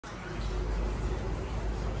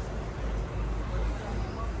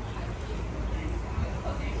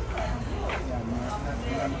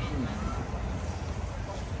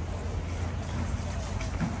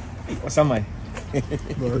What's up, man?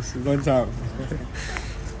 Long time.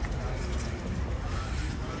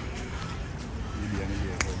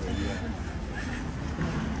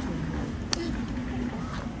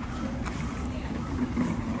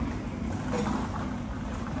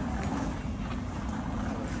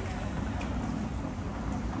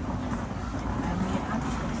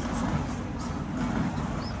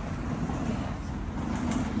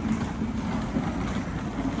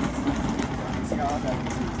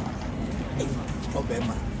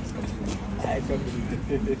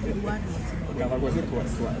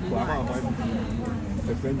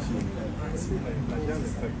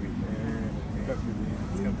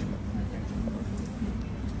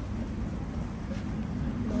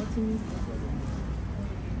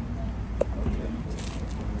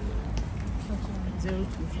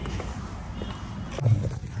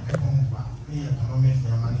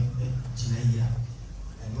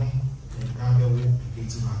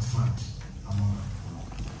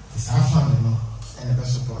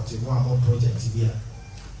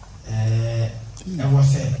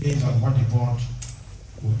 Based on what the board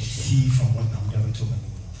would see from what I'm doing to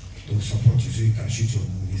they will support you so you can shoot your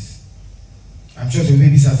movies. I'm sure the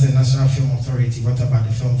babies as the National Film Authority, what about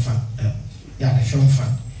the film fund? The film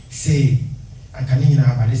fund. Say, I can even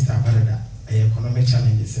have a list of economic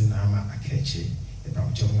challenges in Nama Akeche,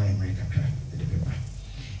 about John America, the paper.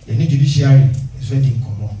 The new judiciary is ready in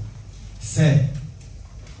common. Say,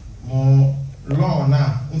 more law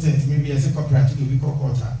now, maybe as a cooperative, we call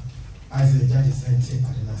quarter. As the judge is saying,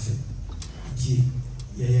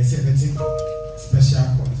 yes, special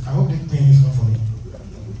court. I hope the pain is not for me.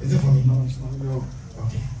 Is it for me? No, it's not. No.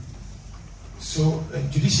 Okay. So,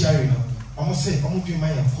 judiciary, almost say, almost do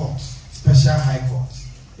my court, special high court.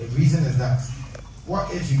 The reason is that,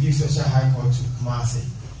 what if you give special high court to Kumasi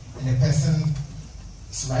and the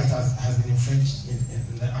person's right has been infringed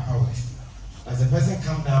in the upper west? As the person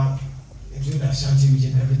come down into the Ashanti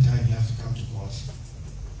region, every time he has to come to court.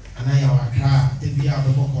 And I have a crowd, they be out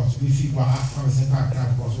of court. We feel what I was saying,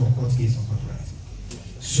 because of court case on copyright.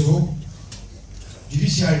 So,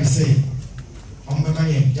 judiciary say, on my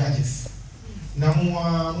judges, now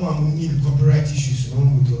more need copyright issues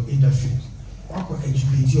along with your industry. What could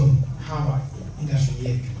educate you how industry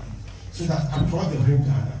here? So that across the whole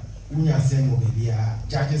Ghana, we are saying, maybe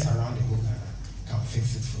judges around the whole Ghana can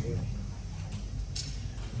fix it for you.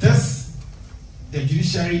 This, the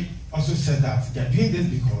judiciary also said that they are doing this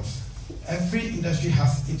because every industry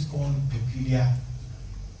has its own peculiar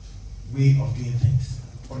way of doing things.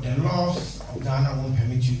 But the laws of Ghana won't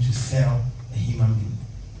permit you to sell a human being.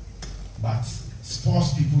 But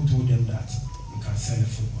sports people told them that you can sell a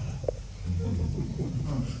footballer.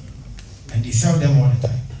 And they sell them all the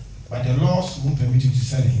time. But the laws won't permit you to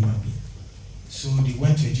sell a human being. So they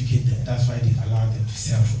went to educate them. That's why they allowed them to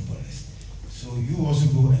sell footballers. So you also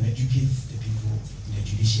go and educate the people in the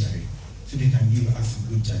judiciary so they can give us some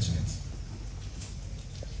good judgment.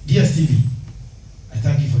 DSTV, I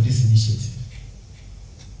thank you for this initiative.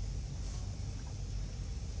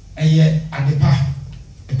 And yet, at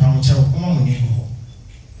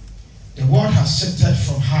the world has shifted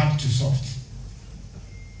from hard to soft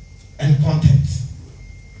and content.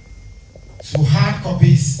 So hard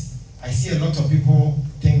copies, I see a lot of people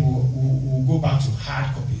think we'll go back to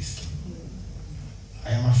hard copies.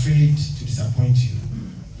 I am afraid to disappoint you.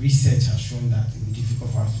 Research has shown that it will be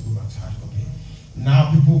difficult for us to go back to hard copy.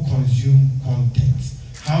 Now people consume content.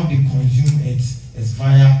 How they consume it is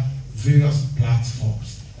via various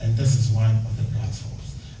platforms, and this is one of the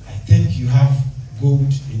platforms. I think you have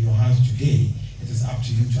gold in your hands today. It is up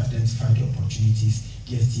to you to identify the opportunities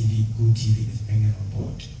DSTV, GoTV is bringing on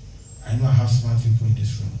board. I know I have smart people in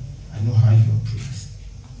this room. I know how you operate.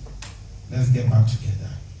 Let's get back together.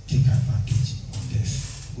 Take advantage of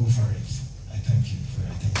this. Go for it. I thank you for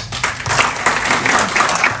your attention.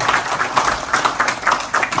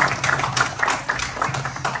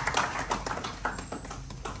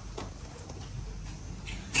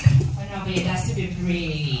 That's to be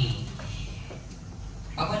brave.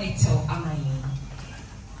 I want to tell Amai.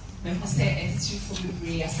 When I say it's true for me,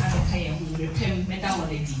 brave, I started paying who repaired me down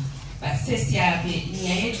already. But says, yeah, be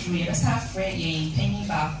near it, I start fraying, penny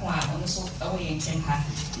back one, also away in temper.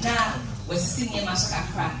 Now, was singing Master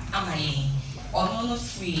Accra, Amai. Or no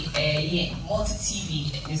free,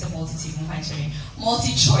 multi-TV, is a multi-TV country,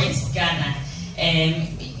 multi-choice Ghana.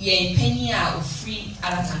 Ye penny out free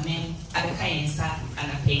alatamen, Adakayensa,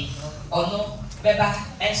 and a pay. Or no, Beba,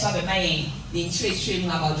 and so the trade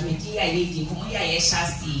about the DIA, Comoya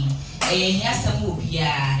Shasti, a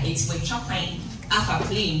Yasamupia, it's with chopping, alpha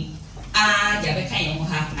plane, Yabakayan will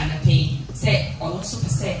have and a pay. Say, or no super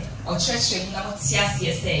say, or church, not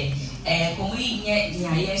Siasia say, Comuni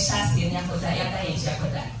Nia Shassi and Yakota Yada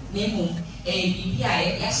Yakoda. Nemo,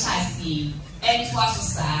 BBI Yashasi, and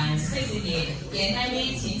Twasan, Cecilia, Yanami,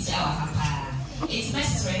 Tintia, Papa. It's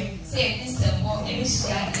mystery, say this more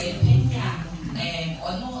Emisha, Pena,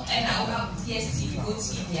 or no, and I will DSTV go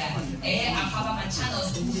to India. I have my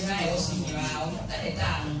channels to be right also here. That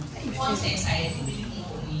down. Content I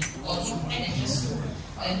or energy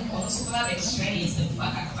and also have experience in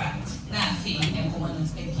Akwaaba. Now, feeling and woman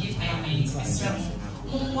and give my mind to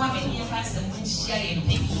One woman here has the moon sharing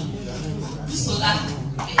people. So that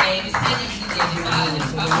the study the power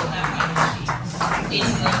it's not there.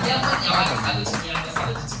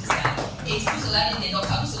 It's so that they don't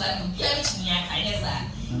come so that you get to me. I guess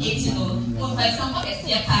it's no, by someone is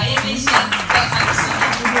here.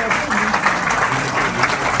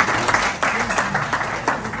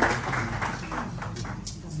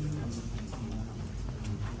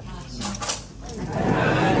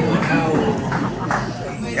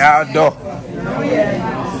 Yeah, do.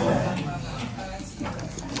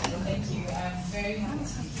 Thank you. I'm very happy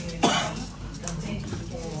to be here. Thank you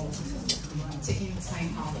for taking time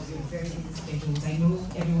out of your very busy schedules. I know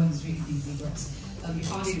everyone is really busy, but we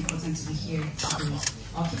found it important to be here today.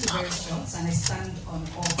 I'll keep it very short, and I stand on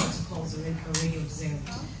all protocols already observed.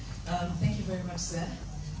 Thank you very much, sir.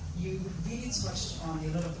 You really touched on a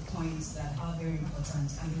lot of the points that are very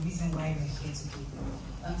important and the reason why we're here today.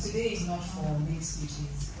 Today is not for big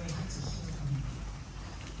speeches. We're here to hear from you.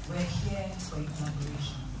 We're here for a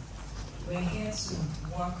collaboration. We're here to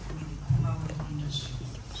work with the Kumawari industry.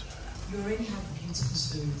 You already have beautiful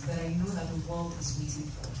stories that I know that the world is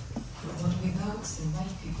waiting for. But without the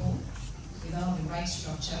right people, without the right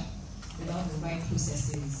structure, without the right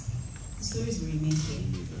processes, the stories will remain here.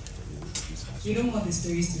 We don't want the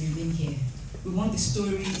stories to remain here. We want the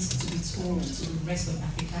stories to be told to the rest of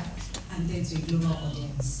Africa and then to a global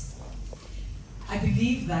audience. I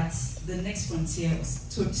believe that the next frontier of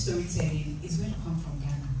storytelling is going to come from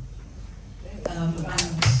Ghana. And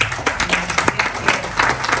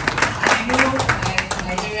I know my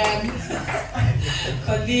Nigerian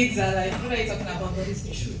colleagues are like, what are you talking about? But it's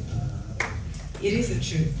the truth. It is the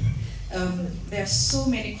truth. There are so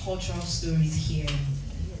many cultural stories here.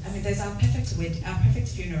 I mean, there's our perfect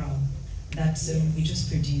funeral that we just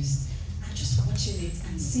produced. And just watching it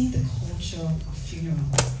and seeing the culture of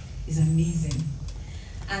funerals is amazing.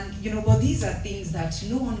 And but these are things that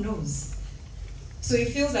no one knows. So it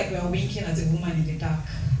feels like we are winking at a woman in the dark.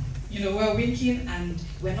 We're winking and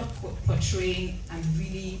we're not portraying and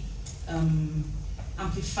really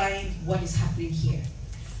amplifying what is happening here.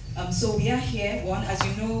 So we are here. One, as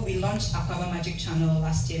you know, we launched Akwaaba Magic Channel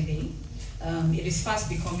last year, May. It is fast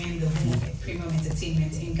becoming the home of premium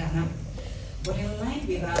entertainment in Ghana. But in line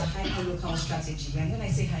with our hyper-local strategy, and when I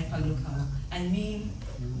say hyper-local, I mean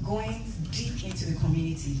going deep into the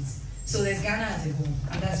communities. So there's Ghana as a whole,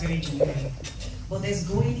 and that's very generic. But there's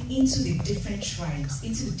going into the different tribes,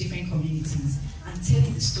 into the different communities, and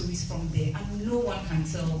telling the stories from there. And no one can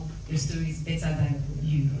tell your stories better than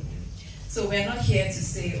you. So we're not here to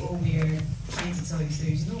say, oh, we're trying to tell you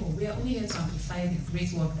stories. No, we're only here to amplify the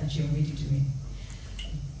great work that you're already doing.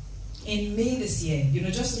 In May this year,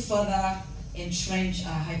 just to further entrench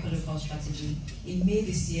our hyperlocal strategy, in May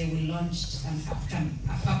this year we launched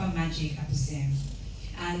Akwaaba Magic Apusem.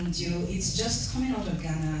 And it's just coming out of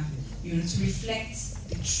Ghana, to reflect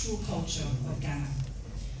the true culture of Ghana.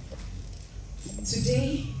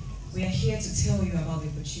 Today, we are here to tell you about the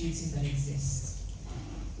opportunities that exist.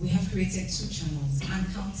 We have created 2 channels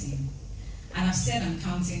and counting. And I've said I'm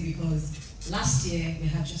counting because last year we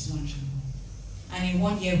had just 1 channel. And in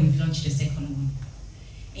 1 year we've launched the second one.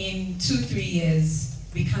 In 2-3 years,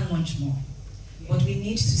 we can launch more. But we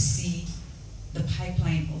need to see the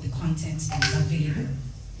pipeline of the content that is available.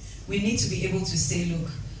 We need to be able to say, look,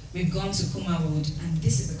 we've gone to Kuma Road and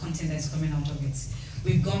this is the content that's coming out of it.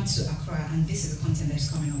 We've gone to Accra and this is the content that's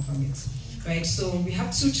coming out from it. Right? So we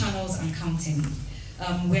have 2 channels and counting.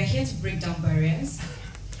 We're here to break down barriers.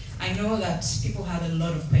 I know that people have a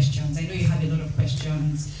lot of questions. I know you have a lot of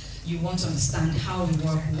questions. You want to understand how we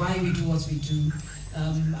work, why we do what we do.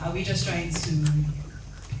 Are we just trying to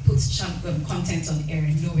put content on air?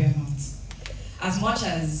 No, we are not. As much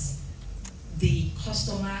as the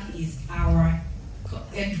customer is our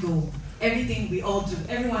end goal, everything we all do,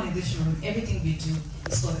 everyone in this room, everything we do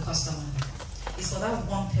is for the customer. It's for that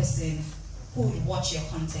one person who would watch your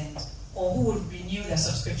content or who would renew their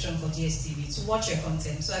subscription for DSTV to watch your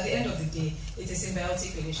content. So at the end of the day, it's a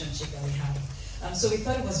symbiotic relationship that we have. So we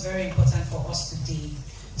thought it was very important for us today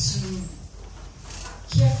to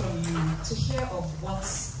hear from you, to hear of what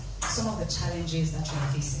some of the challenges that you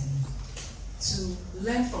are facing. to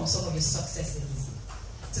learn from some of your successes,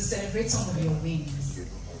 to celebrate some of your wins,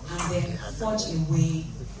 and then forge a way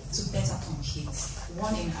to better compete,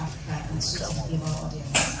 one in Africa and two to the global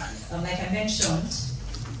audience. Like I mentioned,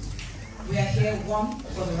 we are here, one,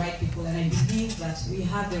 for the right people, and I believe that we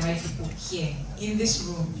have the right people here, in this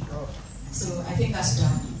room. So I think that's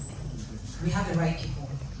done. We have the right people.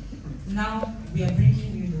 Now, we are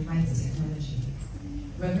bringing you the right technology.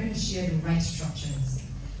 We're going to share the right structures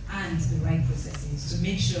and the right processes to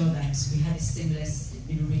make sure that we have a seamless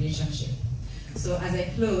relationship. So as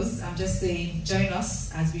I close, I'm just saying, join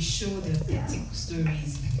us as we show the authentic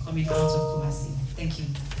stories coming out of Kumasi. Thank you.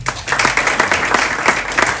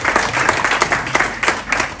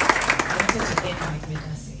 I wanted to end with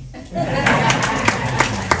Medasi.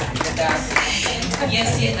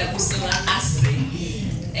 Yes, yes, I was so asking.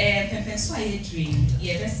 So I dream,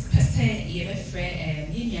 yes, per se, you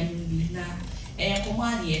friend, Union,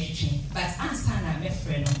 but answer my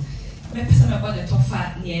friend. Me person about the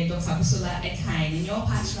tofa near Dr. Busula a kind in your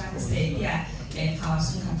patch say, yeah, and how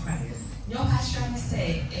soon can cry. Your patch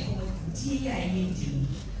say, dear, I need you.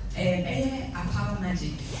 Akwaaba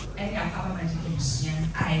magic, any Akwaaba magic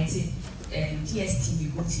I take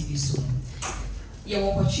DSTV go TV soon.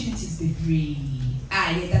 Your opportunities be free.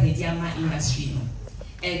 I get the diamond industry.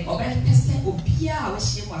 And over person Obia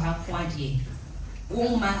was she was her quaddy.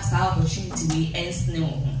 Woman, opportunity we ends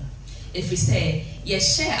no. If we say,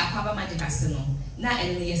 yes, share Akwaaba magic casino, now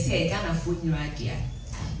and you say Ghana food new idea.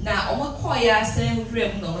 Now, Oma Koya same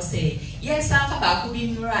room no say, yes, Akwaaba could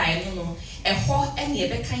be right, no, a hot and ye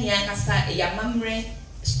becanya ya mamre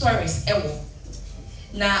stories ewo.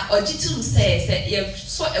 Now, Ojitum says that you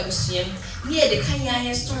saw a museum near the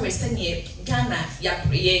Kanya stories and ye Ghana, ya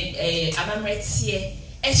amamre tie,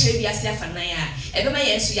 actually, as Yafanaya, and my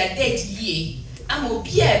yes, we are dead ye. I'm a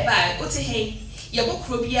beer by Ote.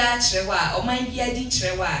 Yabokrobia Trewa, or my beer din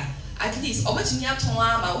Trewa, at least, or what you have to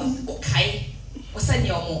my okay, or send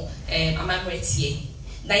your more, a mamretie.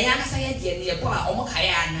 Diana say, dear, or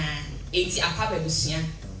Mokayana, 80 Akwaaba Busian,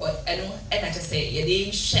 or and I just say, ye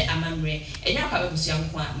didn't share a memory, and your Akwaaba Busian,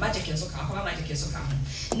 magic and so come, magic and so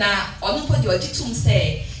come. Now, on what your jitum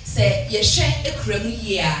say, ye share a creamy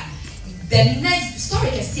year. The next story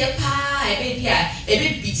can see a pie, baby, a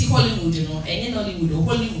bit beating Hollywood, you know, and in Hollywood or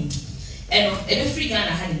Hollywood. And every free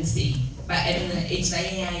Ghana hadn't say, but I don't know, age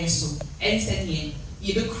 9 years so, and said,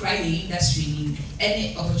 you don't cry the industry,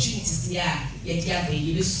 any opportunities here, yet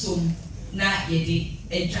you do soon, not yet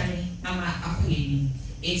a journey, ama appealing,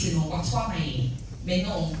 18 or what's what I may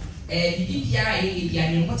know, BPRA,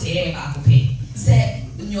 and what a pay. Say,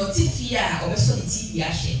 your TFIA or so the TV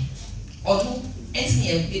ashe, or no,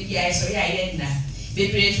 any BPI, sorry, I end that.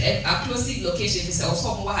 A close location is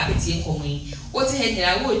also more habiting coming. What a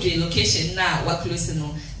head location now, what close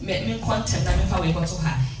no, me content, I mean, how we got to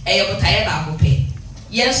her. But I ever pay.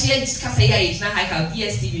 Yes, yes, Casaya is now I have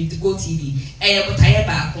DSTV to go TV. But I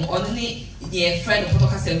ever only near friend of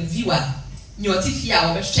podcast viewer. Your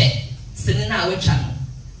TFIA or check, sending our channel.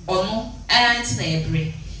 Or no,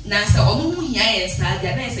 Anthony. Now, so on yan, sir,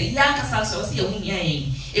 the man say, Yanka South, see a wing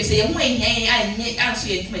yan. If they are wing yan, I answer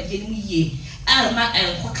it, my ye. Alma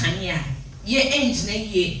and Kwakania, ye engineer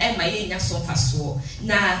ye, and my young son fast war.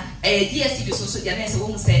 Now, a DSTV so the answer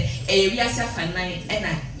won't say, a Riasa Fanai, and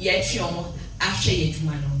a ye chiomo, after ye to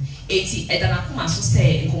mano. 80 Edanakuma so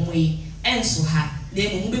say, Comway, and so ha, they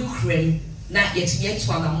will be cream, not yet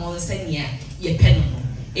to our more senior, ye pen.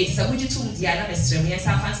 It is a widget to the other mystery, and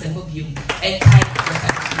some fancy mobium, and type.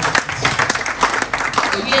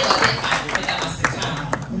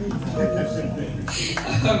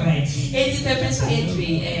 Alright, it's the purpose of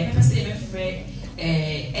entry, friend,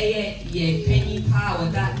 a penny power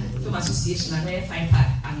that from association and a fine part.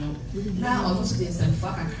 Now, also there's some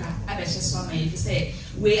fuck a crap. I bet just one if you say,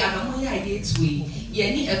 we are no more idea to we. You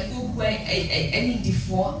need a good way, any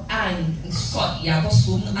before and sort ya was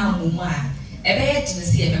soon and mama. A bed to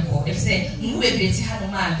see a call. If say, you will be had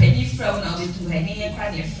a man, penny frown now to her name,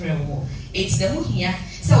 cranny frail. It's the moon here,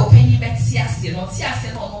 so penny bet siasin or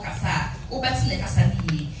siasin or mocassa. Obatine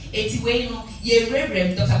Cassani, 80 way, ye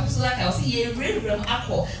reverend Dr. Pusula, I'll see ye reverend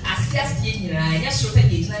apple, as just yin, yes,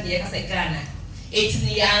 rotated Nadia Casagana. 18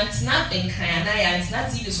 years, not in Kana, and not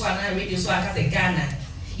see the swan, I read the swan as a Ghana.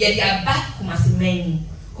 Yet you are back, Kumasi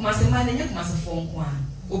man, and you must have phone one.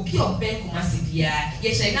 Opi or Ben Kumasipia,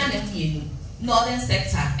 yet I got northern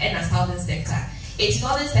sector and a southern sector. 80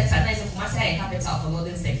 northern sector, nice of Kumasi capital for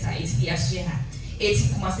northern sector, 80 Ashia, 80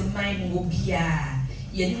 Kumasi mine will be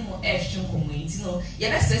ye no extra community no ye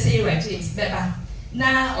best say you are James Beba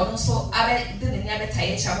na also abe de ne abe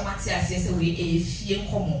taye cha mo mate ase say we e fie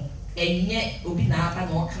nkomo enye obi na aba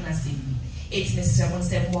na o kana se bi It's Mr.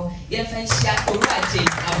 Monsemo. You're fine, Shia, or James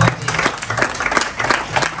about it.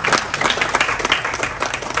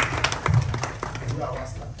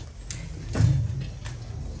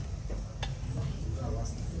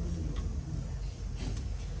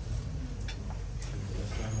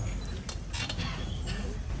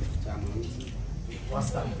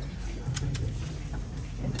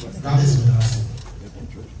 That is what I said.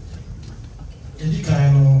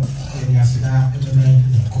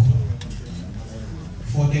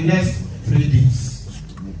 For the next 3 days,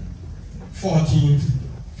 14th,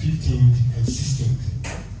 15th, and 16th,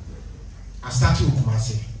 I started with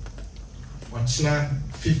Kumasi. What's now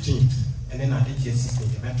 15th, and then I did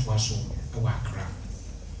 16th, and that was Accra.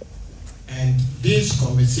 And this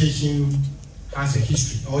conversation has a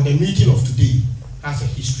history, or the meeting of today has a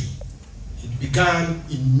history. It began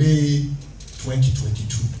in May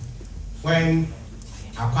 2022 when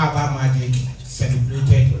Akwaaba Magic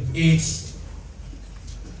celebrated its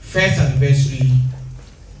first anniversary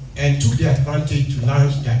and took the advantage to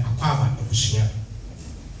launch the Akwaaba Abusia.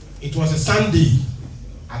 It was a Sunday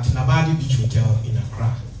at Nabadi Beach Hotel in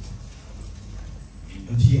Accra.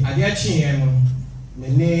 The Adiachi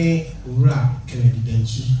Mene Ura Kennedy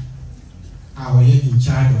Denchi are in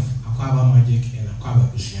charge of Akwaaba Magic and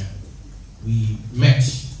Akwaaba Abusia. We met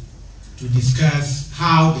to discuss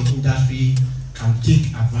how the industry can take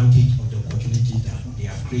advantage of the opportunity that they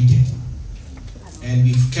have created. And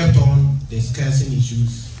we've kept on discussing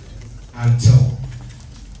issues until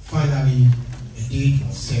finally a date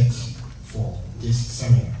was set for this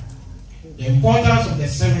seminar. The importance of the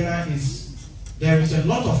seminar is there is a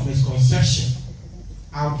lot of misconception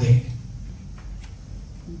out there.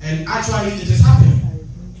 And actually it is happening.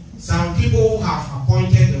 Some people have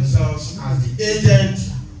appointed themselves as the agent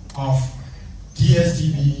of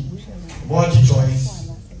DSTV,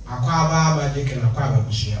 multi-choice, Akwaaba Magic, and Akwaaba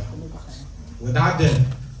Abusia. Without them,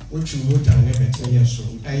 which you would have never tell you so,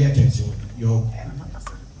 your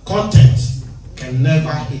content can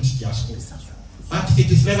never hit their school. But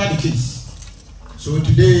it is never the case. So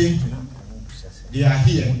today, they are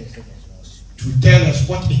here to tell us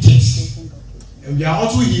what it is. And we are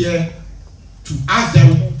also here to ask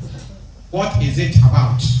them, what is it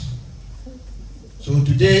about? So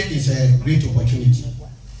today is a great opportunity.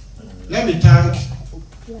 Let me thank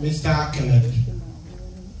Mr. Kennedy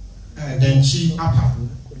Denchi Apa.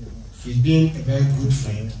 He's been a very good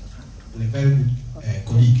friend and a very good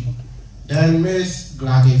colleague. Then Ms.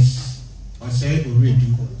 Gladys Osei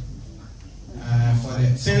Oredu,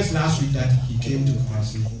 since last week that he came to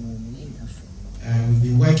Kumasi. We've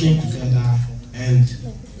been working together,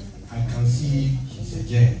 and I can see he's a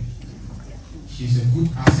gem. She's a good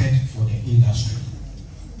asset for the industry.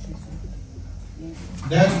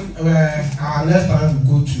 Then our next time we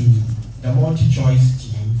go to the multi-choice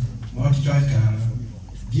team, multi-choice Ghana,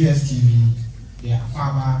 DSTV, the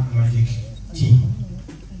Akwaaba Magic team.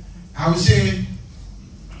 I would say,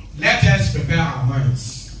 let us prepare our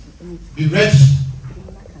minds, be ready.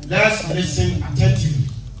 Let's listen attentively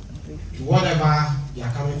to whatever they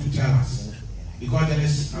are coming to tell us, because there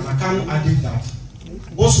is an account addict that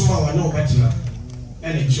Bosuma will know better.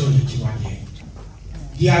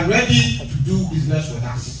 They are ready to do business with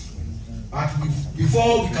us. But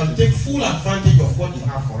before we can take full advantage of what they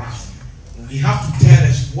have for us, they have to tell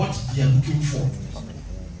us what they are looking for.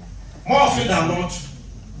 More often than not,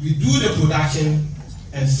 we do the production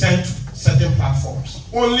and send to certain platforms,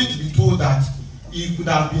 only to be told that it could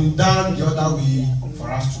have been done the other way for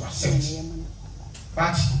us to accept.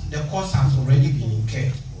 But the cost has already been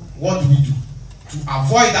incurred. What do we do? To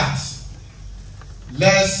avoid that,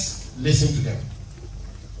 let's listen to them.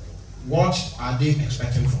 What are they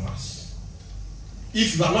expecting from us?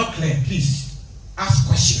 If you are not clear, please ask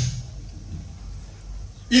questions.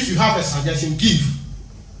 If you have a suggestion, give.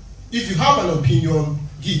 If you have an opinion,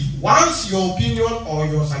 give. Once your opinion or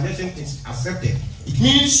your suggestion is accepted, it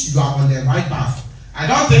means you are on the right path. I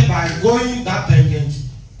don't think by going that tangent,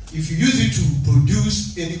 if you use it to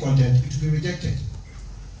produce any content, it will be rejected.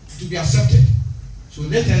 It will be accepted. So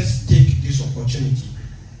let us take this opportunity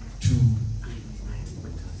to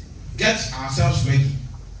get ourselves ready.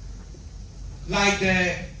 Like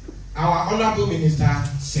our Honorable Minister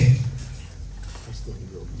said,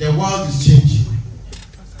 the world is changing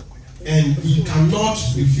and we cannot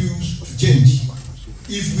refuse to change.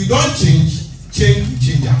 If we don't change, change will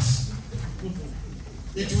change us.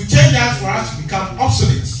 It will change us for us to become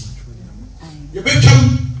obsolete. You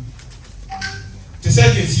become to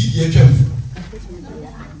say you see the HM.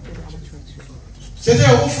 Say they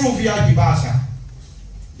are from VIP Basa.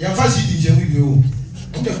 You have first seen the video.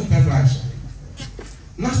 On the good price.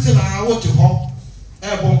 Not still I want to hop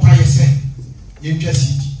airborne pie say.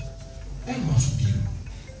 city. And must be.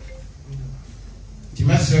 The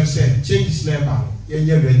master said, change this number.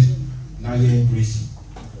 You're ready. Now you're embracing.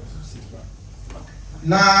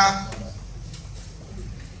 Now,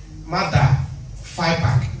 Mother,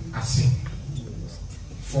 5-pack, I sing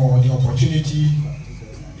for the opportunity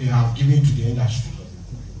they have given to the industry.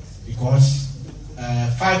 Because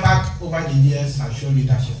 5-pack over the years has shown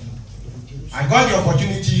leadership. I got the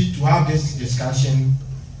opportunity to have this discussion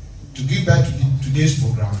to give birth to today's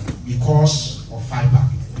program because of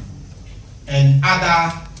 5-pack and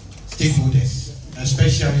other stakeholders,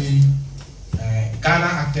 especially Ghana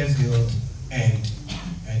Actors Guild and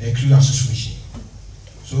the Crew Association.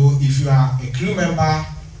 So if you are a crew member,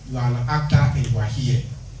 you are an actor and you are here,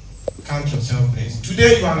 count yourself blessed.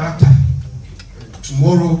 Today you are an actor.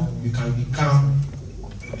 Tomorrow you can become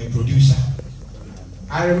a producer.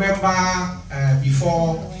 I remember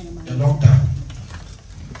before the lockdown,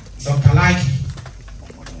 Dr. Laiki,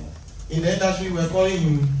 in the industry we were calling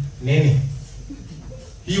him Nene.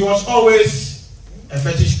 He was always a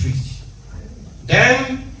fetish priest.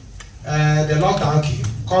 Then the lockdown came,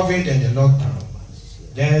 COVID and the lockdown.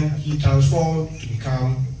 Then he transformed to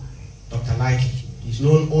become Dr. Laiki. He's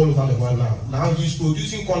known all over the world now. Now he's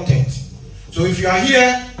producing content. So if you are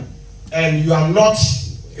here and you are not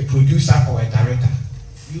a producer or a director,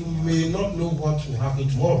 you may not know what will happen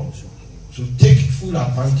tomorrow. So take full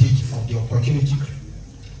advantage of the opportunity,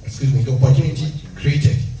 the opportunity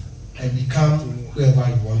created and become whoever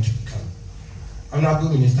you want to become. Honorable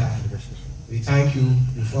Minister, we thank you.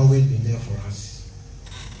 You've always been there for us.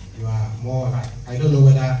 You are more like, I don't know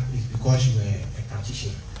whether it's because you were a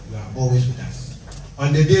practitioner. You are always with us.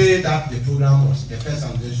 On the day that the program was, the first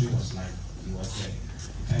anniversary was live, you was there.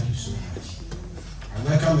 Thank you so much. I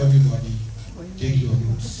welcome everybody. Take your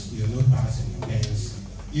notes, your notepads and your pens.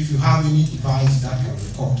 If you have any device that can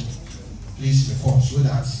record, please record so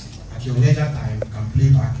that at your leisure time you can play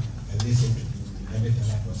back and listen to everything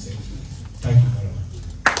that was said. Thank you very much.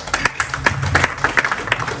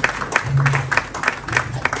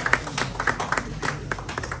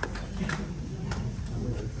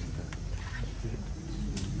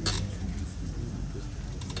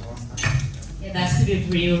 Yeah, that's the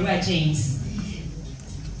real James.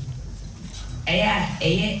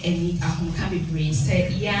 And I can be brave,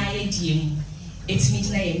 said, yeah, dear. It's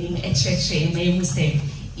midnight in a church, and may we say,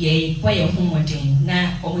 yea, why your homework,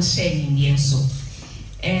 now almost sharing the so.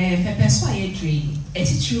 Pepper's why a dream,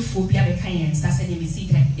 it's true for Biabekians, that's an easy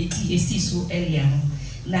it is so earlier.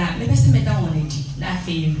 Now, let us make down on it, now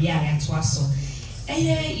fail, yeah, to us so.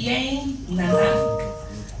 Yea, Nana.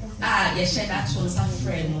 Ah, you said that was a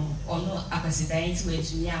friend or no apacity way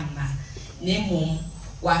to Yamma. Name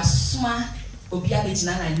was smart.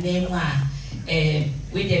 Obiabejina na nema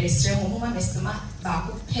we dey restre mo mama mesema ba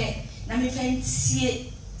ko pe na me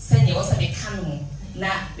fantie senya wo se me kanu na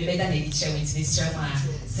me beda na ebiche with restre ma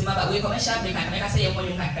sema ba we commercial break na me ka say ye mo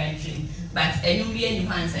kakra ntrim but enum bi eni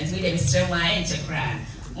man sense we dey restre ma en chekra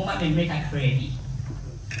mo ma me break kakra bi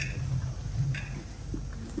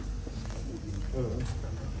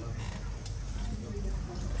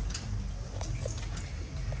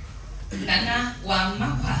nana wa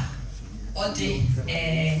mapa Ode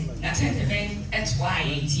attentive at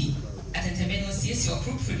YAT attentive no see your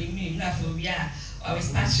proof for me na for we are or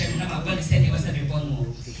start sharing na my body said it was a bono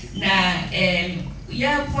na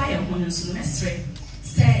ya boy am so mestre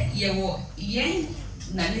say ye wo yen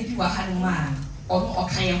na ne bi wa hanuma ono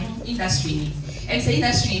okan ye ho industry ni and say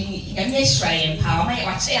industry ni ya me shrine power my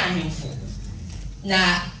wa che ahemfo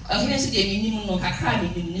na ohine so de minim no kakra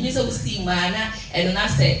minim ni so see mana and na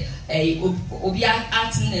say obi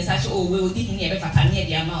atin na sacho o we odi ni e be fata na e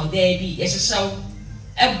dia ma o there bi ye hyehyɛw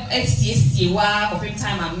etie wa kopim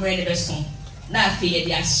time amre ne be so na afi ye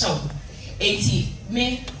dia hyehyɛw eti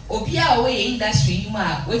me obi a we industry ni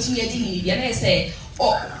ma wetu ye di ni bia na say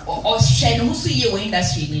o hwɛ no so ye we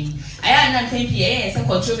industry ni aya na kan bi e say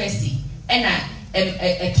controversy e na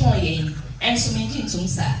ton ye en so me din tum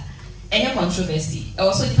sa enye controversy e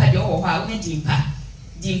also di pa de wo ho a wo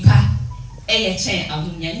dimpa a chain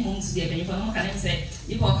ahunya mum to the benefit of can say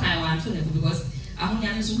if all kind want to because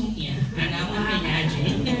ahunya is here and I want to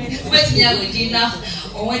imagine what me I would do now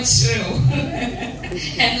or what true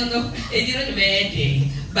and no it didn't be a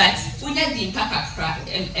day but unya di papa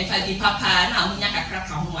if I di papa na ahunya kakra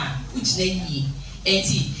ka ho a uchina yi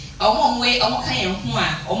enti omo we omo kan ye ho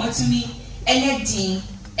a omo tumi enye din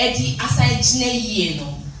edi aside gina yi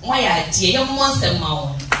no why ya die ye mo nsem ma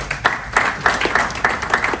wo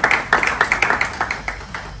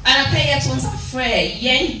and I pay at once a fray,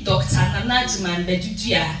 yen Doctor Nanajiman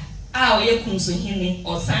Bedujia, our Yakunso Hini,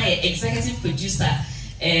 or Sai executive producer,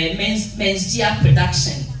 men's gear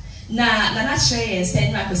production. Na naturally and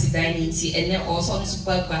send my dining and then also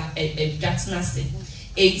super Jackson's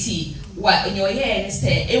 80. What in your year and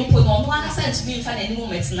say, Impon on one side to be found any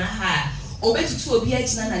moment na ha. Obey to 2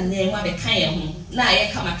 BH and name what a kind na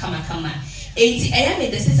come. 80 I am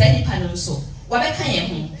the society panel so. What a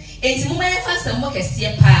kind 80 moment fast and work a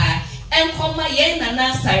steer pa. And come my yen and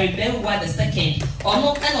now sorry, Ben, what the second or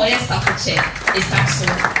no and or yes, check is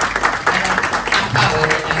actually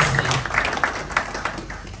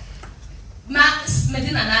Max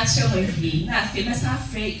Medina natural be now famous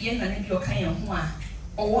afraid yen and your kind of one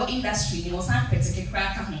or industry was not particularly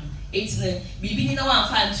crack. It's the beginning of 1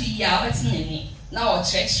 5 2 years now or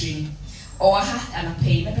treachery or and a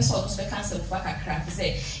pay maybe sort of the council for a craft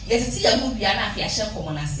say yes it's a movie and a fashion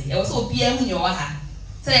common I say also be in your ha.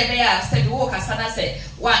 Say, I said, walk as I said,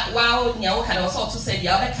 wow, Nya can also to say the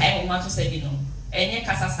other kind of want to say, you know, and your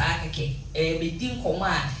Casasa, a dim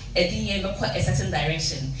coma, a dim a certain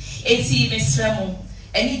direction. It's Miss Remo,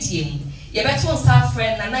 any team. You better one staff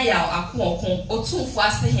friend, Nanaya, Akwaaba, or 2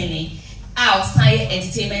 fast henny, our science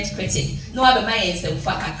entertainment critic. No other man is a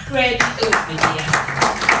fucking credit over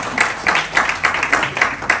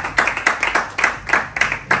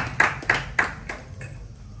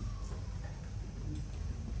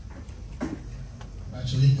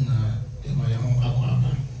Actually, in my own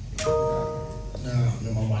Akwaaba,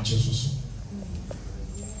 no more matches.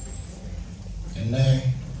 And then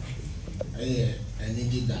I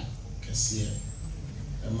needed that because here,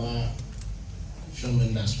 my film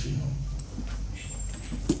industry.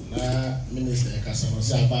 Now, Minister Cassano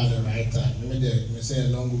say about the writer, me say a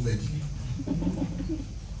long bed.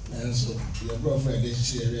 And so, your girlfriend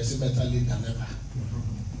is better late than ever.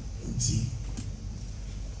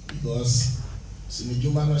 Because si me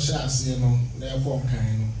juma no sha ase no na e ko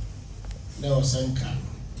kan no na o san ka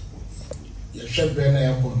ye hwe bre na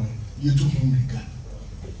e ko no you too hungry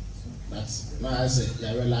but now I say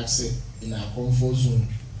you relax in a comfort zone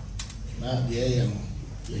na be ye no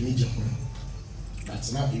ye ni je ho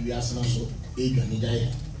but na be wi ase no so e dwa ni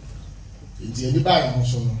jaye nti eni ba ya ho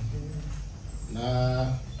so no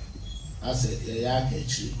na ase ye ya ka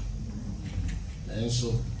echi na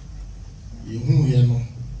so ye hu ye no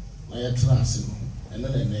na ye trans no and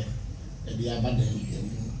then the other day,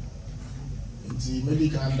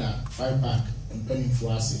 medical under 5 pack and penny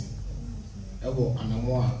for us. I go and a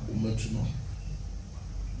more umetuno.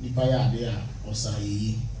 The paya there or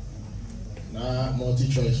say, now multi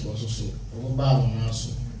choice was also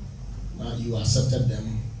now you accepted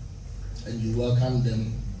them and you welcome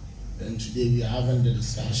them, and today we are having the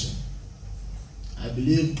discussion. I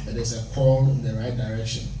believe it is a call in the right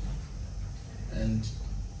direction, and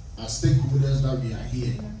as stakeholders that we are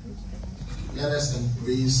here, let us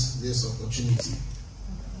embrace this opportunity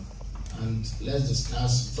and let's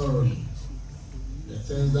discuss thoroughly the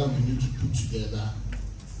things that we need to put together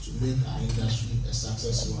to make our industry a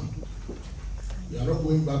successful one. We are not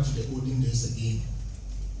going back to the olden days again.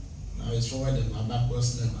 Now it's forward and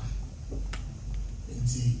backwards never. And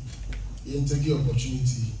take the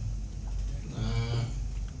opportunity.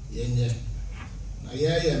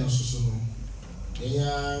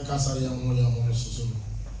 Kenya kasa ya mo so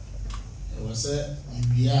e was say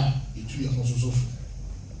ibia itu ya ho so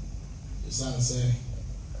say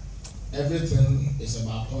everything is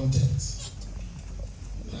about content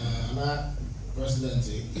na president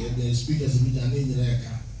the speakers be dan ni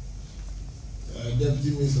nyeka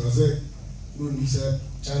deputy minister say no ni say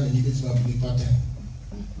China ni bit ma be pattern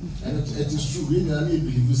and it is true we na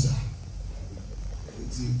believe sir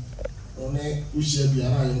on a usual be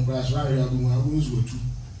around crash right here going to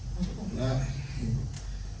na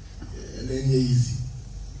and then easy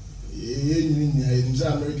in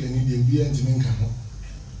America need the be and in can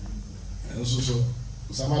and also so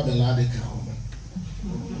some of the lady can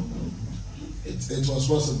it was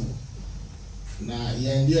possible na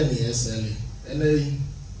India SLA and a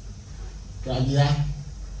Pragia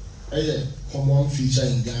a common feature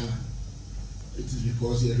in Ghana. It is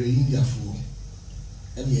because you're in India for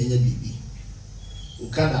and you're baby.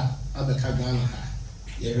 Ukada Abeka Ghana,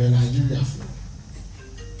 you're in Nigeria for.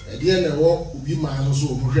 At the end of the war, we might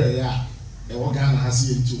also ya the war Ghana has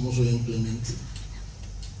here to also implement it.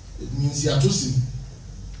 It means you are to see.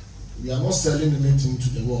 We are not selling anything to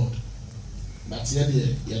the world, but here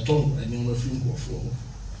you're told and you're film for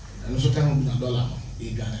and also can be $1 a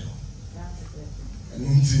Ghana.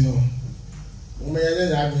 And you know, I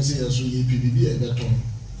may say, so you PBB a better.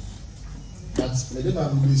 But we don't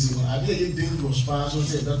have to listen. I did dangerous parts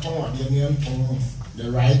of the tone,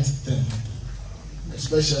 the right thing,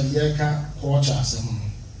 especially Yaka culture.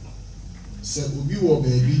 se obi wo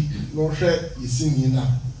baby no hwe yesini na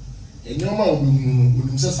enyoma obi hunu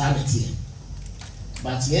onim se sa netie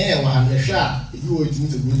but yen wa hwe a ebi wo etimi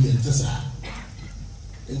te go get sa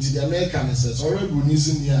enti the American says already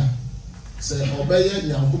bunisini a se obeye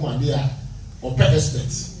nyankomade a ope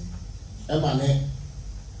expert e ma ne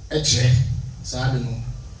e che sa de no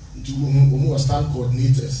nti omu stand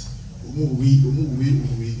coordinators omu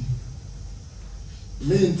we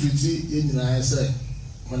main treaty yenyina say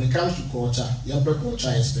when it comes to culture yampe culture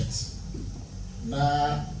experts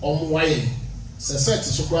na omwaye se set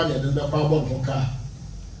so kwa na de be kwa bo nka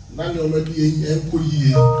na ne omadi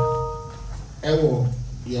enkoyie ewo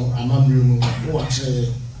ye amamre mu no wa chere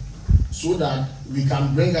so that we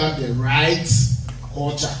can bring out the right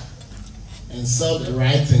culture and sell the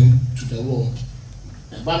right thing to the world.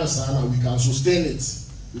 And Banasana, we can sustain it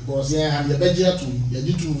because yeah, and the budget to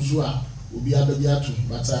Yajitu Zua will be a budget to,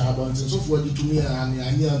 but I want to so for you to me and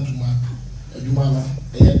Yania to my Dumana,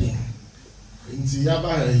 Edding. In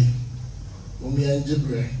Tiaba, Omi and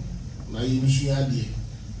Jibre, my Yusuadi,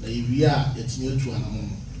 we are it's near to an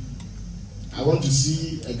amount. I want to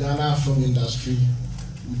see a Ghana film industry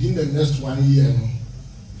within the next 1 year.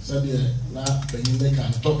 So they now when you make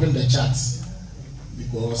and topping the charts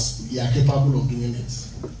because we are capable of doing it.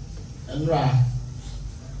 And I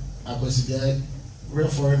consider real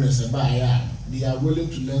foreigners and buyer, they are willing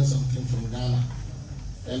to learn something from Ghana.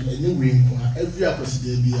 And anyway, every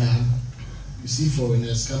consider you see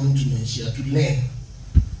foreigners coming to Nigeria to learn.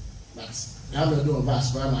 But now we do of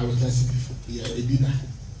us, but I will see before we are a dinner.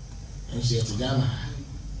 And she to Ghana.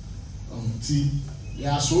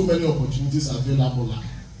 There are so many opportunities available.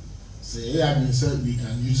 Say, yeah, I mean, said we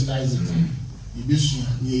can utilize it. The business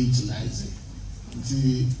may utilize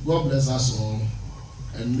it. God bless us all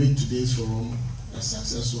and make today's forum a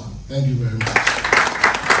successful one. Thank you very much.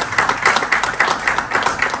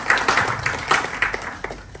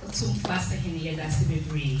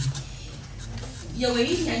 Your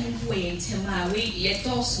way and way and Tema, we yet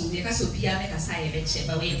also the Casopia make a side of a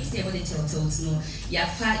but we say what the totals no. Ya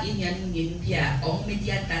fat in your Pia, all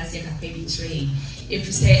media dance a baby train. If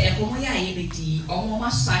you say a Homoya ABD, or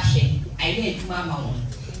Mama Sashing, I read Mamma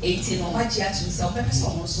 18 or what yet to some purpose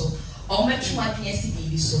also, or much more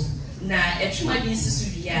PSCB so. Na a true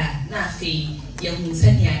Suria, na fee, young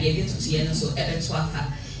Senia, a little to Yano so ever to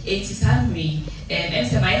offer. It is hungry, and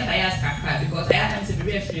some I have because I happen to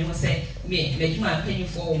be referring to say, me, make my penny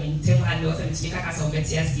for me, tell I know them to make a cast of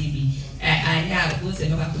SDB. I now go to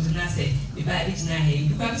Nova Kuduna say, we buy it now,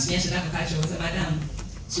 you come to mention agriculture was a madam.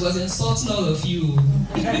 She was insulting all of you.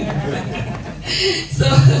 So,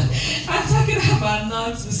 I'm talking about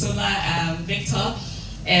not Musola Victor.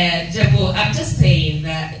 Jebo, I'm just saying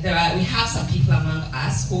that we have some people among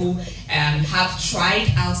us who have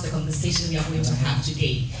tried out the conversation we are going to have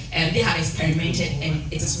today. They have experimented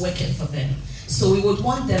and it is working for them. So we would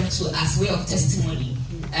want them to, as way of testimony,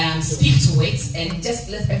 speak to it and just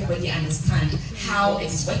let everybody understand how it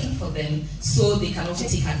is working for them so they can also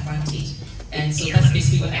take advantage. And so that's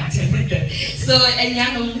basically what I'm doing. So, and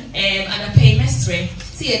I pay mestre.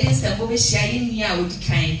 See, I didn't say, Bobby Shayin, yeah, with the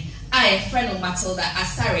kind. I, a friend of Matilda,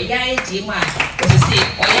 Asari, yeah, dear man, was to say,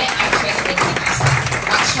 oh, yeah, I'm interested in this.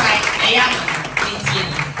 I'll try, I am.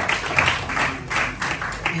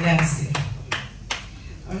 Merci.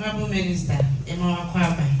 Honorable Minister,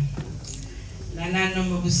 Akwaaba. Nana no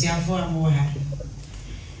Mubusiafo Amoha.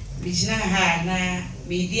 Mijina ha na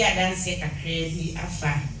media dance kakra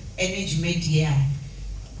afa energy media.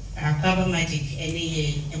 Akwaaba magic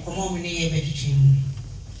any enkomo mu ne ye betwetwe.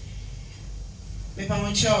 Me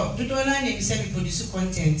pamocho dodo na ne bisa me produce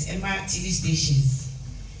content ema TV stations.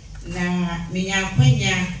 Na menya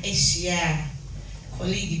kwanya ehia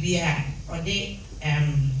colleague bia ode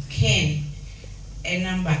Ken a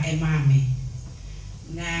number emame.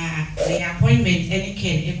 Na the appointment any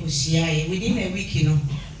Ken ekoshia within a week, you know.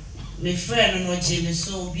 My friend no Jimmy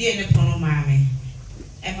so be any pono mame.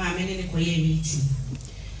 Emame ne koye meeting.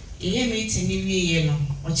 Ye meeting ni wie no.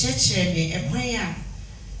 O cheche me ekwanya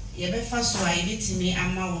ye be fa so a me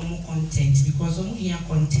ama wo mo content because wo here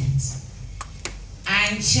content.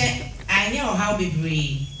 And check anya o how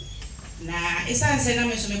bebre. Na isa nse na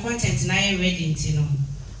me so me content na ye ready ntino.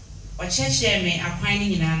 O cheche me akwan ni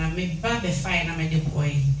nyina na me ba be fine na me de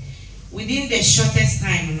boy. Within the shortest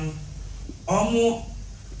time no omo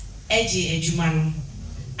eji ejuma no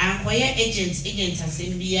ankoye agent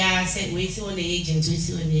asem bia say we see on the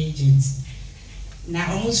agent na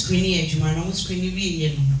omo screening ejuma na omo screening wi ye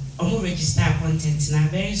no omo register content na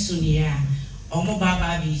very soon ya omo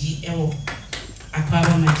baba bi ewo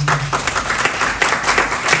Akwaaba magic.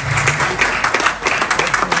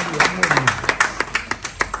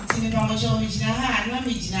 Pamojo Mijinaha, no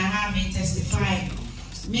Mijinaha may testify.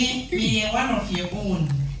 Me one of your own.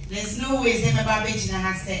 There's no way Zema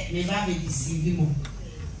Babejinaha said, me Babe deceive you.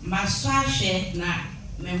 Maswashe na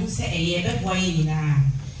me who say a year boy in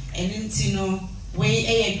and intino way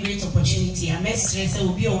a great opportunity. A mistress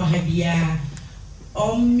will be over Habia.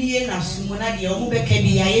 Me na Sumona, the Omubeke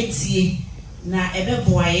be a na ebe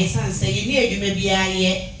boy, son say you need you may be a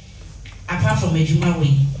year apart from a Juma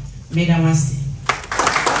way. Madam Master.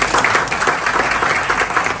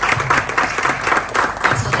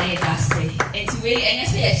 And I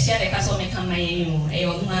say I share the castle make on my encounter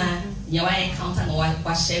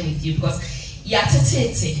or share with you because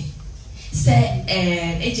Yatete say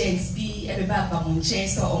agents be every back on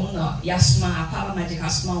chains or Yasma, Akwaaba Magic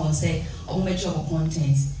Asma will say or major of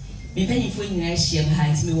content. Be penny for you share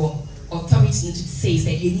behind me what authority to say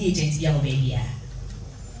that you need agents yellow baby. And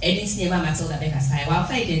it's never Matilda Becker's side while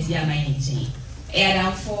fight it yeah my engine. Air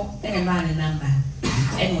down 4 and a man a number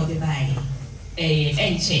and what they buy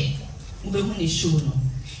and check. Ube show no.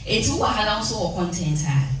 It's who had also content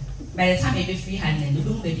by the time it be free handling, the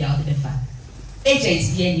room baby out of the far.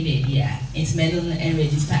 Agents be any baby, it's medal and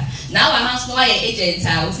register. Now I must know why agents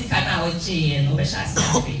are who can now J and over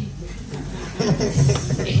Shassi.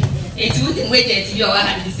 It's wouldn't wait at you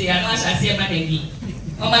had to say, I know I see a man baby.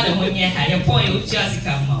 No matter when you had your point, you just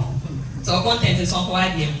come out. So content is on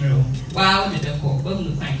why the wow, did the call, but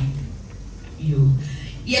we find you.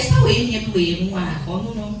 Yes, I will in your way, no.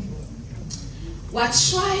 What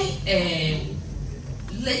try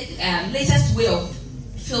latest way of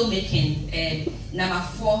filmmaking number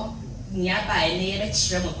 4 nearby near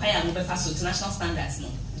extreme require international standards no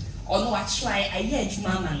or no I try a year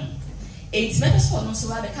mama it's members for no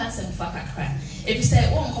so I can't send for kakra if you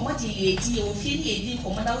say one commodity or feel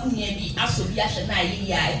commander near be aso be ashana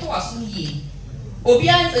ya to aso ye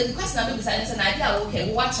obia the question na be say an idea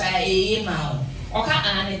okay what try a ma o ka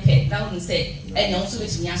an pet down say and also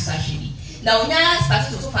with me asahwe now, when I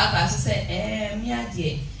started to talk about it, I said, me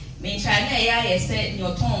idea. Me try na ya said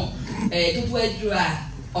your tongue, do dry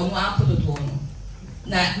on one apple do.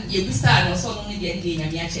 Now, you be start on so only the ending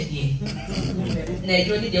and yache de. Na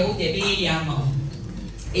you need the whole day yama.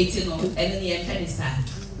 18 and then the penisa.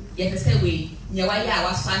 Yet say we, Yawaya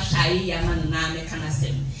was fast shy yaman na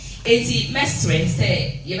mechanism. 80 mestre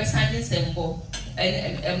say, you were standing symbol,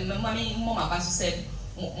 and mammy Mama Basu said.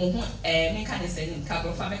 Me can say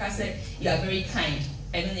Cabo Famika said you are very kind,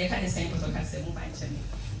 and then you can say Potoka said move by me.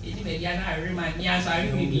 It may be an remind me as I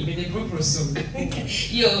remember with the group or so.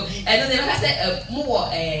 You and then they said more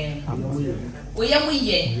we are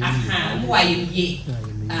ye, aha, why ye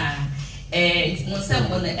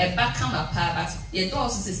someone a back come up, but your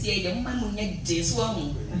doors say the woman will get this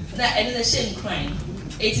one. That and the shame crying.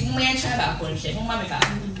 80 million travel on shame, Mamma.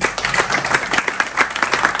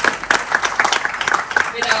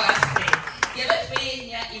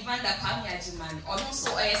 Even the Pamia Jiman,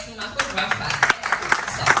 also a cinematographer.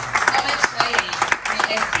 So, I'm trying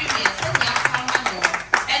experience and you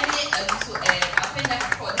have any to a friend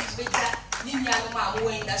for this better Nina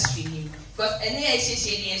industry. Because any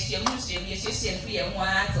association, Muslim, association free and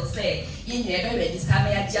one to say, you never read this time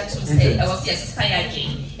I just to say, I was yes, society.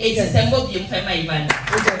 It's a symbol being for my man.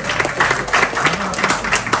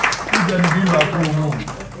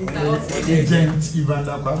 Agent Ivan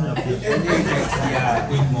Akwaaba.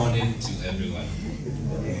 Good morning to everyone.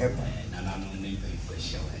 And I'm on the for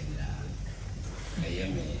show. I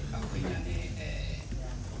am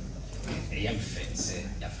a young friend,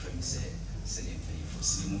 your friends, selling for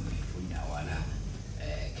Simu for Yawana,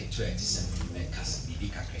 Ketra to make us a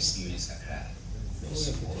big experience.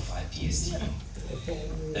 Also, 5 PST.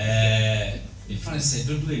 If I said,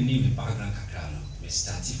 don't do a name background, we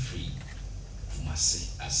started free.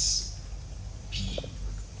 Must as P.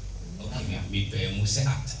 Okay, me pay Musa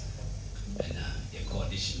actor. And the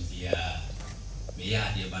audition via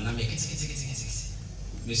the banana make it.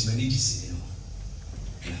 Miss Manidis, you know.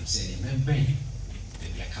 And I'm saying, remember,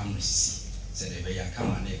 maybe I come to see. Said, maybe I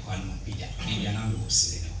come and they one Peter. Maybe I know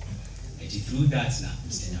who's and through that now,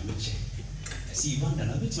 Mr. Yamiche. I see one that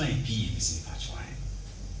I bet my P is in patch wine.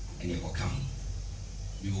 And you will come.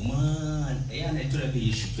 You man, I told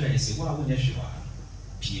you should try to say, what I want you are.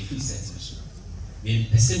 P free sentence. Maybe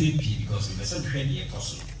a semi P because we were so ready a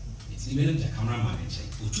person. It's even the cameraman and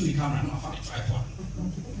check. Who to the camera, no, I found a tripod.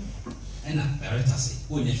 And a director say,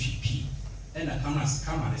 oh, if you P. And a camera,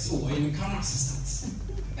 they say, oh, I'm a camera assistant.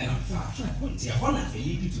 And I'm far. They are one of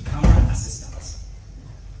the to camera assistants.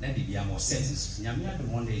 Then they are more sentences. Yamia the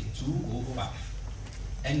one day 205.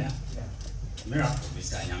 And miracle,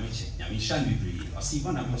 Mr. Yamiche, Yamisha, we breathe. Or see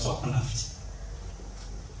one of your so enough.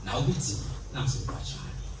 Now, what's now so much.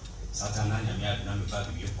 Satana and Yamia Nami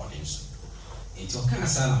Baby Potins. Into a kind of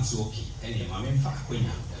silence, so okay, and Mamma Faquina,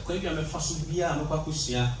 a Quabiam Fasubia,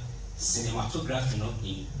 Mopacusia, cinematography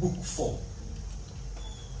in book 4.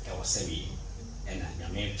 There was semi, and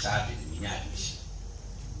Yamia charged in Minadish.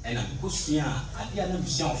 And I'm Cusia, I didn't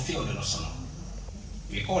feel the son.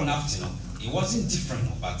 We call nothing, it wasn't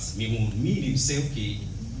different, but me himself,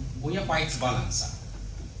 we are white balancer,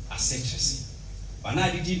 a secrecy. But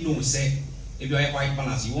I didn't know, say, if you are white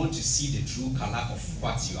balance, you want to see the true color of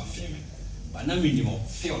what you are filming. But now minimum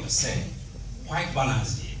feel the same. White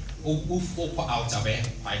balance, over out of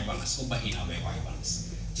white balance, over in a white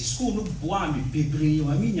balance. The school look me people,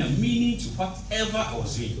 I mean, meaning to whatever I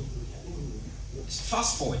was doing.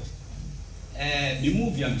 Fast forward. The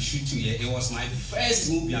movie I'm shooting here, it was my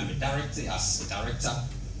first movie I'm directed as a director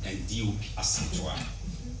and DOP as a tour.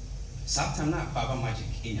 Sometimes Akwaaba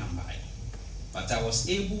Magic in Yambai. But I was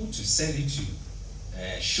able to sell it to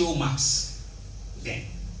Showmax then.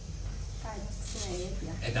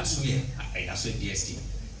 That's where DSTV.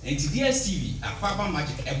 And to DSTV, Akwaaba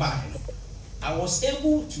Magic I was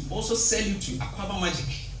able to also sell it to Akwaaba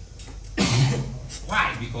Magic.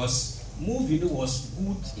 Why? Because movie was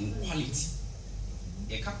good in quality.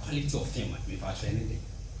 A quality of film without anything.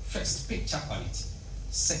 First, picture quality.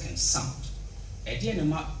 Second, sound. A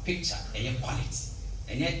DNA picture, a quality.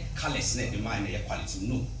 And yet, colors net demand a quality.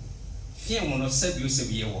 No. Film on said you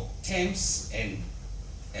say your terms and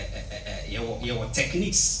your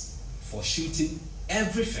techniques for shooting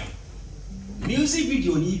every film. Music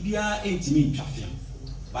video need be intimate film.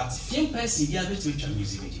 But film person be able to make a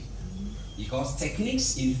music video. Because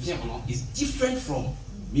techniques in film is different from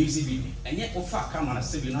music video. And yet, offer camera,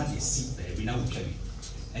 so you know they see, we now carry.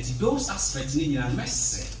 And those aspects in your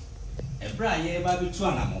mess. A bride, baby, to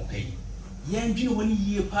an amopay. Young you when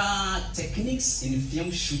you techniques in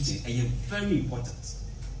film shooting are very important.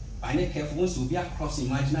 I need careful ones to be across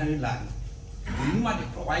imaginary line. You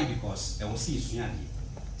might provide because I will see Sunadi.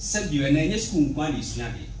 Send you an school one is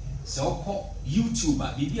Sunadi. So call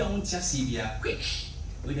YouTuber, maybe I won't just see via quick.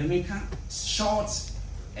 With the maker short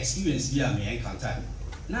experience via me encounter.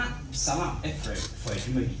 Now, Salam effort for a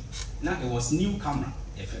human. Now, it was new camera,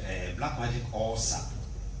 Black Magic also.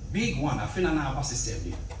 Big one, I feel an hour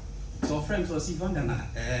system. So, friends was even than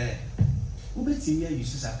who bet in here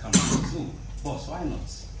uses a camera? So, boss, why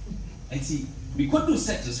not? And see, we could do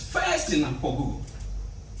settings first thing I'm called Google.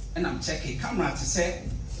 And I'm checking camera to say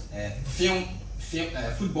film,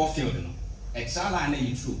 football field. Extra line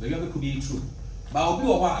is true, but you could be true. But I'll be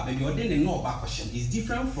aware, but you didn't know about question is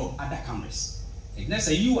different from other cameras. Let's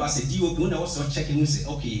say you as a DOP, when I was checking, you say,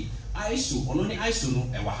 okay, ISO, or only ISO no,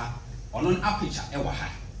 ewaha, or non aperture, ewaha.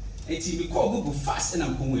 And we call Google fast and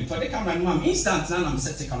I'm going to the camera, and I'm instant, and I'm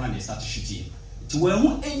set the camera and they start shooting. To where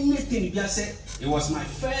anything, I said, it was my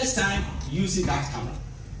first time using that camera.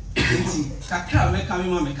 Kakra, make a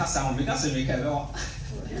make a sound, because I make a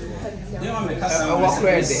you want to make a sound. I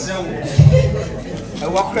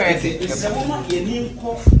walk crazy. It's a woman in new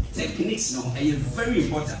techniques now, and it's very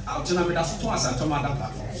important. I'll tell you that's twice and two other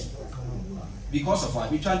platforms. Because of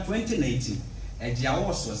what we tried 2019, and the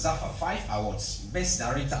awards was up for 5 awards: best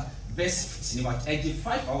director, best cinema. And the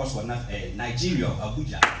 5 awards were not Nigeria,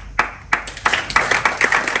 Abuja.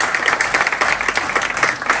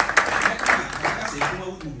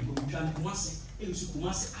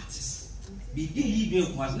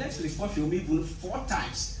 Was Netflix for film even 4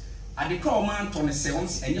 times. And the call man on the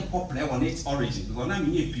 7th and you're popular on its origin because now we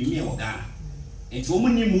need premiere of Ghana. It's a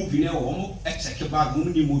woman movie now, almost check about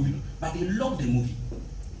woman movie, but they love the movie.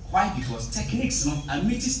 Why? Because techniques no and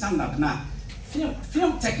meet standard now.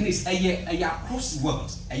 Film techniques a year across the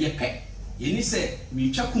world, a year pay. You need say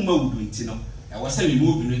me chakuma would do it, you know. I was saying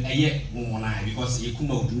movie a year because you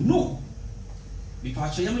kuma would no.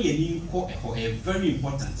 Because I am a new very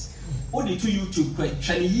important. Only to YouTube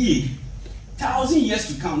 20 years, 1,000 years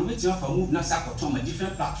to come, which you have to move on a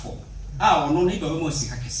different platform. Ah, no neighbor will see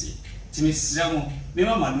Hakasi. Timmy Sramo,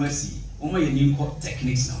 Mima Mercy, only a new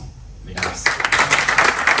techniques now. With us.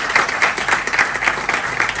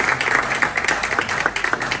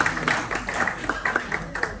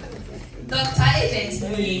 Dr. Agents,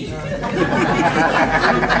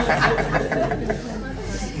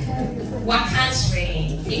 what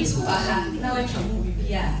country? It's Baha, now it's a movie.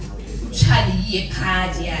 Yeah. Charlie ye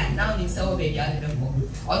padia, now you saw baby on the book.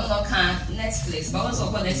 On no can Netflix, but also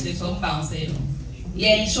on Netflix on bounce.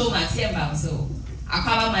 Yeah, show my 10 bounce.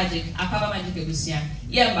 Akwaaba Magic, Lucia.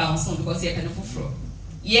 Yeah, bounce because you're kind of fro.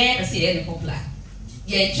 Yeah, I see any popular.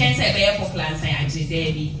 Yeah, chance I bear popular and say, actually,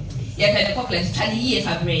 baby. Yeah, kind of popular Charlie ye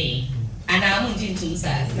for brain. And I'm on Jim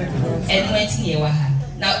Tumsas. And went near Waha.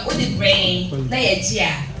 Now, what the brain, lay a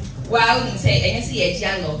jar. Well, say, and you see a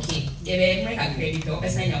Gianloki, you may make a credit or a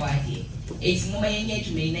sign of idea. It's more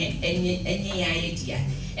engagement and any idea.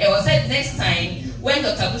 It was said next time when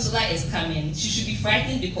Dr. Busula is coming, she should be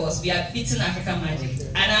frightened because we are beating African magic.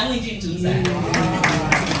 And I'm with you to that.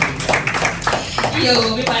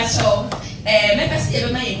 Yo, we might show. Make us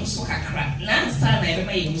ever my musuka crap. Nansa, never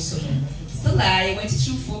my musun. Still, I went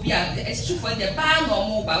to phobia. It's true for the ban or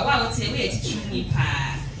mobile. While it's a way to chew me pa.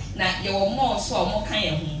 Now, you were more so more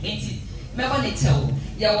kind of ain't it? Me tell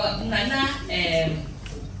you Nana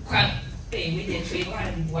crap. With the trade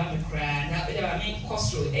one cry. Now, I mean,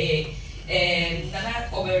 Costro, Nana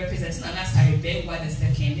over-representing Nana Saribé, what is the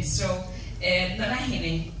second. So, Nana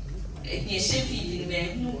Hene, near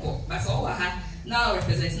Sheffield, no, but all I have now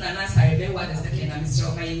representing Nana Saribé, what is the second. I'm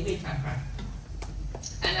strong, my way for crap.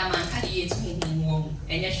 And I'm a candidate who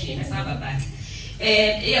and yes, she has a back.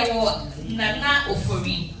 Nana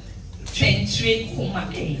Ofori. Trade Kuma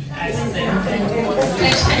as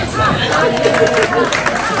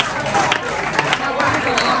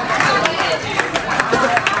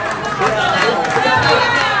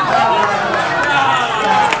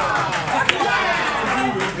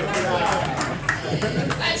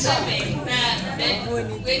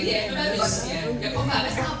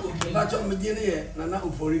But I'm here, Nana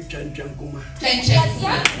for it, Chankuma.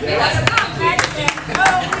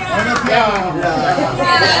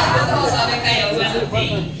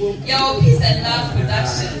 Your peace and love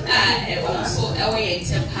production also away in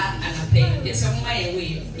temper and a pain. It's on my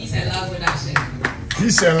way. Peace and love production.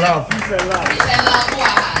 Peace and love. Peace and love. Peace and love.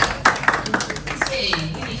 Say,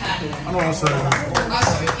 we had. I'm also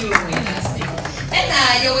you and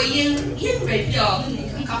you're in baby, you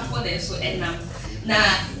can come for this. So, and now,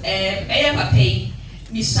 I am a pay.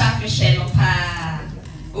 Miss Michelle Pa.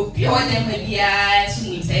 Opio them maybe I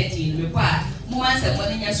soon said in reply. Once a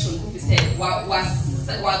morning, yes, who said, what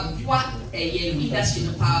a industry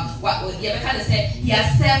no power, what would you ever say? He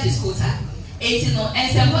has served his quota. 18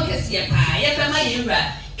 and some workers here, pie, ever my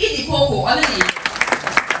era, in the cocoa, on the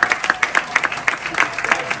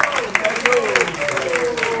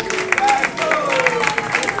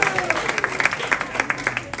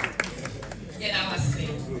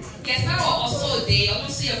yes, I also they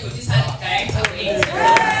almost see a producer director.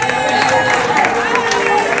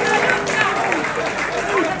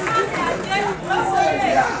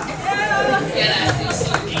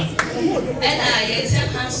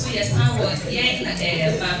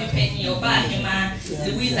 Mammy Penny or Bahima,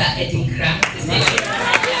 Louisa Edinkram, the same.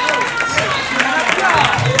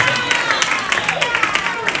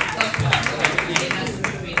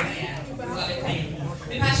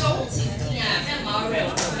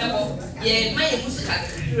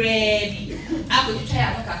 I would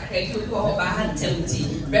try a crazy over Hantelty,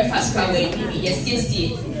 breakfast power, yes,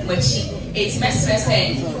 it's Messer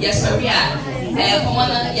said, yes, Maria,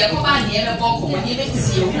 Yakoba, never bomb, when you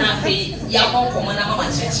see you, nothing, Yamon, Mama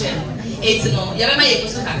Church. It's no, Yama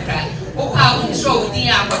Yakusa, Oka, throw the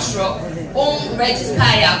Aquatro, own register,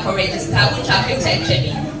 for register, which I can take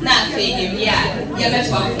me. Nothing, Yama,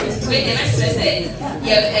 said,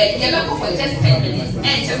 Yama for just 10 minutes,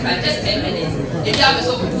 and just 10 minutes. The job is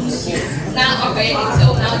over to you. Now, okay,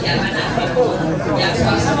 until now,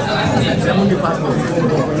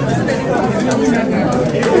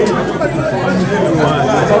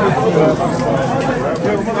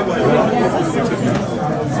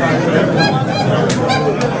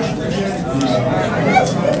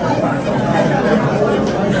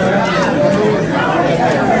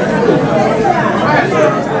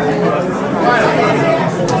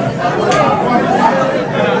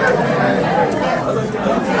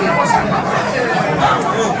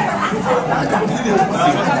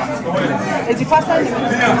 It's the first time.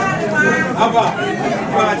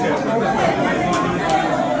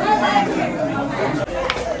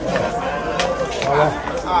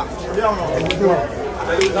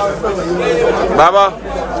 Baba.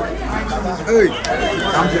 Hey,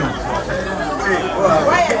 champion. Hey,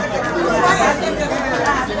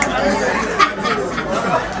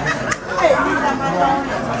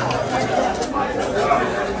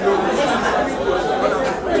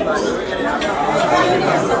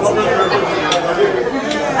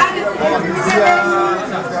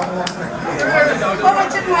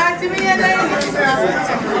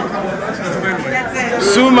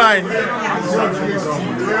 Sumai.